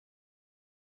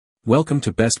Welcome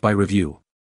to Best Buy Review.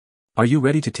 Are you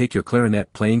ready to take your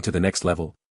clarinet playing to the next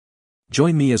level?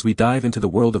 Join me as we dive into the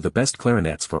world of the best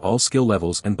clarinets for all skill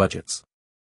levels and budgets.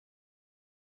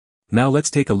 Now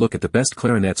let's take a look at the best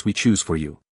clarinets we choose for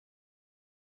you.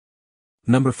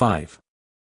 Number 5.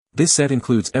 This set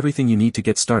includes everything you need to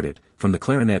get started, from the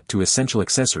clarinet to essential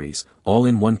accessories, all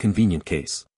in one convenient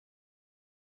case.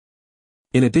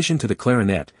 In addition to the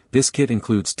clarinet, this kit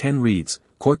includes 10 reeds,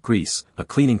 cork grease, a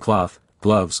cleaning cloth,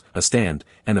 gloves, a stand,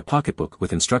 and a pocketbook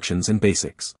with instructions and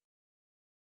basics.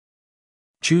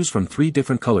 Choose from 3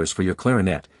 different colors for your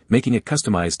clarinet, making it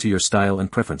customized to your style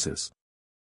and preferences.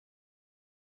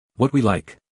 What we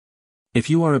like.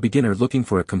 If you are a beginner looking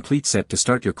for a complete set to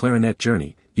start your clarinet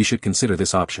journey, you should consider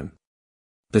this option.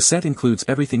 The set includes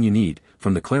everything you need,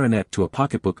 from the clarinet to a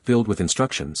pocketbook filled with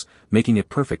instructions, making it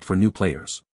perfect for new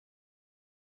players.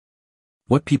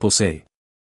 What people say.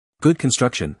 Good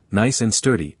construction, nice and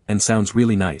sturdy, and sounds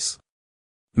really nice.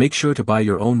 Make sure to buy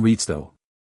your own reeds though.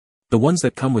 The ones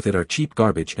that come with it are cheap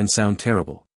garbage and sound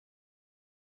terrible.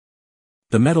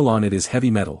 The metal on it is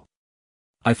heavy metal.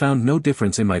 I found no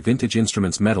difference in my vintage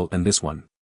instruments metal and this one.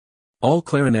 All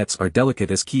clarinets are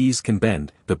delicate as keys can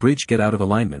bend, the bridge get out of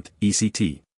alignment,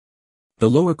 etc. The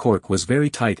lower cork was very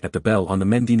tight at the bell on the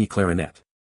Mendini clarinet.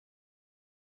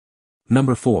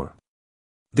 Number 4.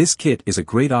 This kit is a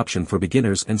great option for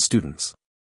beginners and students.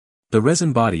 The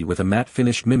resin body with a matte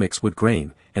finish mimics wood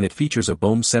grain, and it features a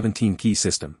Bohm 17-key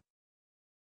system.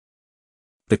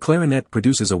 The clarinet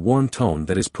produces a warm tone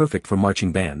that is perfect for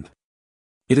marching band.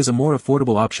 It is a more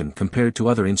affordable option compared to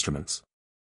other instruments.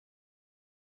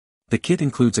 The kit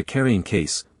includes a carrying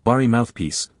case, Bari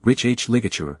mouthpiece, rich H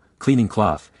ligature, cleaning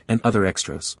cloth, and other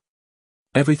extras.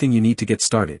 Everything you need to get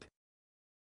started.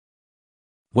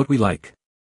 What we like.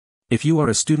 If you are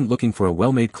a student looking for a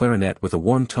well-made clarinet with a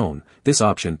warm tone, this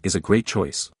option is a great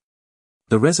choice.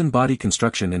 The resin body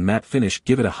construction and matte finish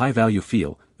give it a high-value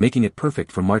feel, making it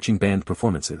perfect for marching band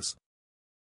performances.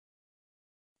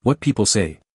 What people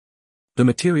say. The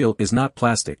material is not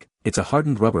plastic, it's a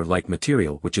hardened rubber-like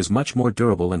material which is much more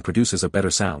durable and produces a better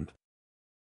sound.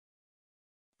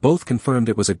 Both confirmed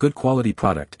it was a good quality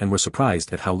product and were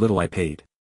surprised at how little I paid.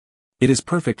 It is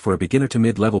perfect for a beginner to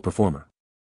mid-level performer.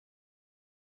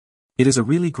 It is a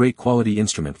really great quality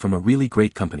instrument from a really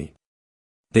great company.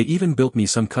 They even built me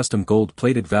some custom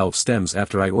gold-plated valve stems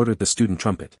after I ordered the student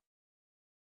trumpet.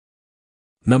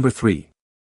 Number 3.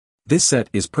 This set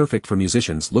is perfect for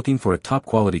musicians looking for a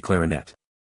top-quality clarinet.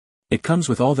 It comes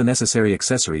with all the necessary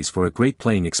accessories for a great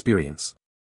playing experience.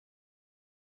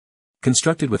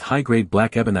 Constructed with high-grade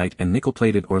black ebonite and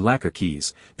nickel-plated or lacquer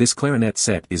keys, this clarinet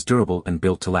set is durable and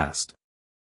built to last.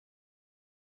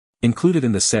 Included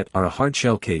in the set are a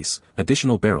hard-shell case,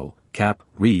 additional barrel, cap,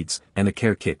 reeds, and a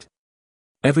care kit.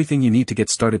 Everything you need to get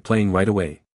started playing right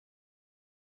away.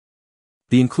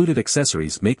 The included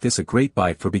accessories make this a great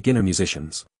buy for beginner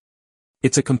musicians.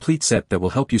 It's a complete set that will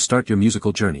help you start your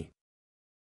musical journey.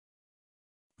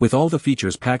 With all the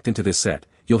features packed into this set,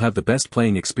 you'll have the best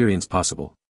playing experience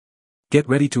possible. Get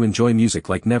ready to enjoy music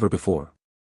like never before.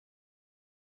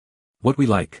 What we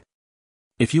like.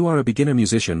 If you are a beginner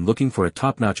musician looking for a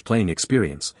top-notch playing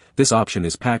experience, this option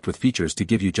is packed with features to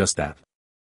give you just that.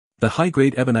 The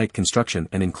high-grade ebonite construction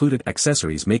and included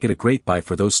accessories make it a great buy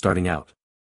for those starting out.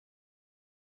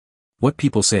 What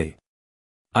people say.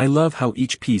 I love how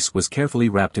each piece was carefully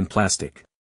wrapped in plastic.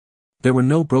 There were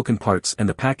no broken parts and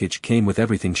the package came with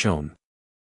everything shown.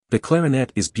 The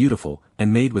clarinet is beautiful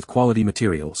and made with quality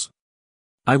materials.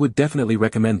 I would definitely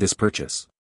recommend this purchase.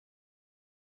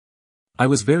 I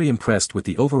was very impressed with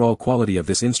the overall quality of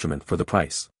this instrument for the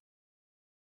price.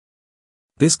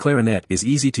 This clarinet is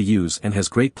easy to use and has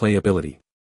great playability.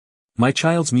 My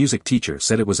child's music teacher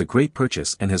said it was a great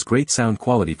purchase and has great sound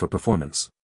quality for performance.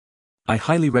 I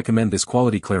highly recommend this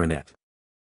quality clarinet.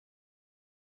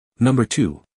 Number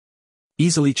 2.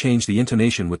 Easily change the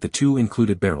intonation with the 2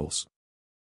 included barrels.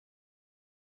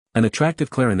 An attractive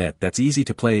clarinet that's easy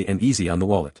to play and easy on the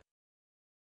wallet.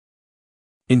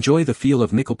 Enjoy the feel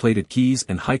of nickel-plated keys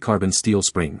and high-carbon steel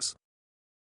springs.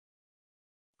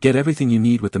 Get everything you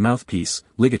need with the mouthpiece,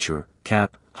 ligature,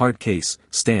 cap, hard case,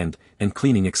 stand, and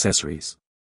cleaning accessories.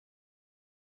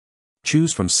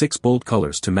 Choose from 6 bold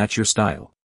colors to match your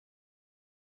style.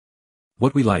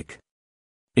 What we like.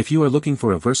 If you are looking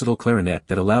for a versatile clarinet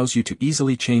that allows you to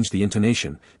easily change the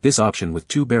intonation, this option with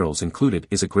 2 barrels included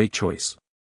is a great choice.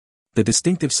 The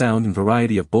distinctive sound and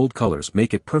variety of bold colors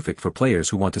make it perfect for players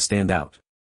who want to stand out.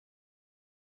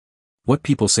 What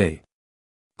people say.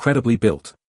 Credibly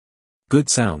built. Good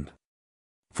sound.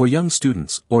 For young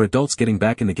students or adults getting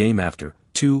back in the game after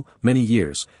many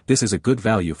years, this is a good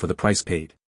value for the price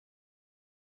paid.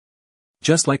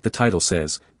 Just like the title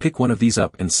says, pick one of these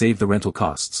up and save the rental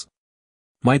costs.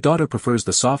 My daughter prefers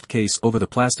the soft case over the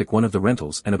plastic one of the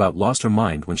rentals and about lost her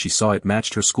mind when she saw it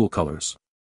matched her school colors.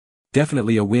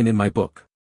 Definitely a win in my book.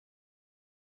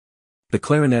 The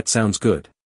clarinet sounds good.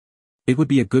 It would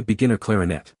be a good beginner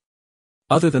clarinet.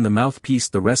 Other than the mouthpiece,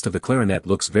 the rest of the clarinet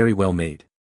looks very well made.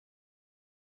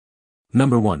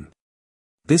 Number 1.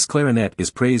 This clarinet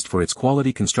is praised for its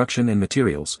quality construction and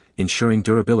materials, ensuring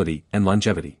durability and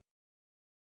longevity.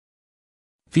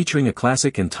 Featuring a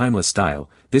classic and timeless style,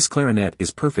 this clarinet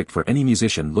is perfect for any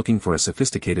musician looking for a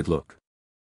sophisticated look.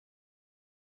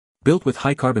 Built with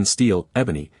high-carbon steel,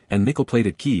 ebony, and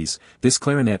nickel-plated keys, this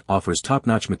clarinet offers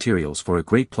top-notch materials for a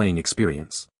great playing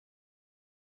experience.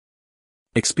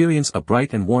 Experience a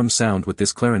bright and warm sound with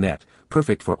this clarinet,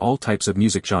 perfect for all types of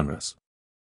music genres.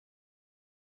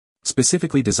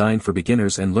 Specifically designed for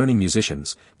beginners and learning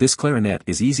musicians, this clarinet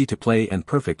is easy to play and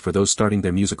perfect for those starting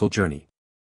their musical journey.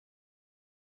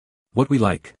 What we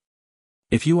like.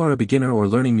 If you are a beginner or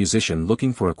learning musician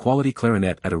looking for a quality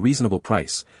clarinet at a reasonable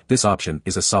price, this option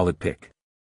is a solid pick.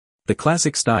 The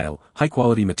classic style,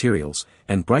 high-quality materials,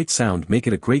 and bright sound make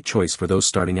it a great choice for those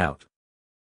starting out.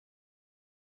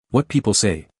 What people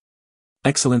say.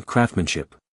 Excellent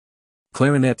craftsmanship.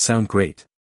 Clarinet sound great.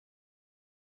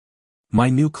 My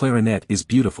new clarinet is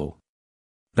beautiful.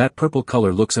 That purple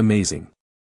color looks amazing.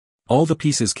 All the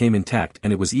pieces came intact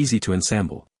and it was easy to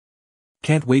ensemble.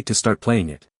 Can't wait to start playing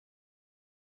it.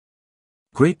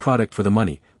 Great product for the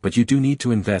money, but you do need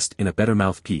to invest in a better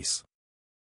mouthpiece.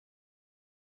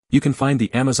 You can find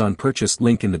the Amazon purchase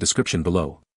link in the description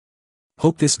below.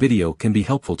 Hope this video can be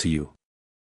helpful to you.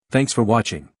 Thanks for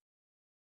watching.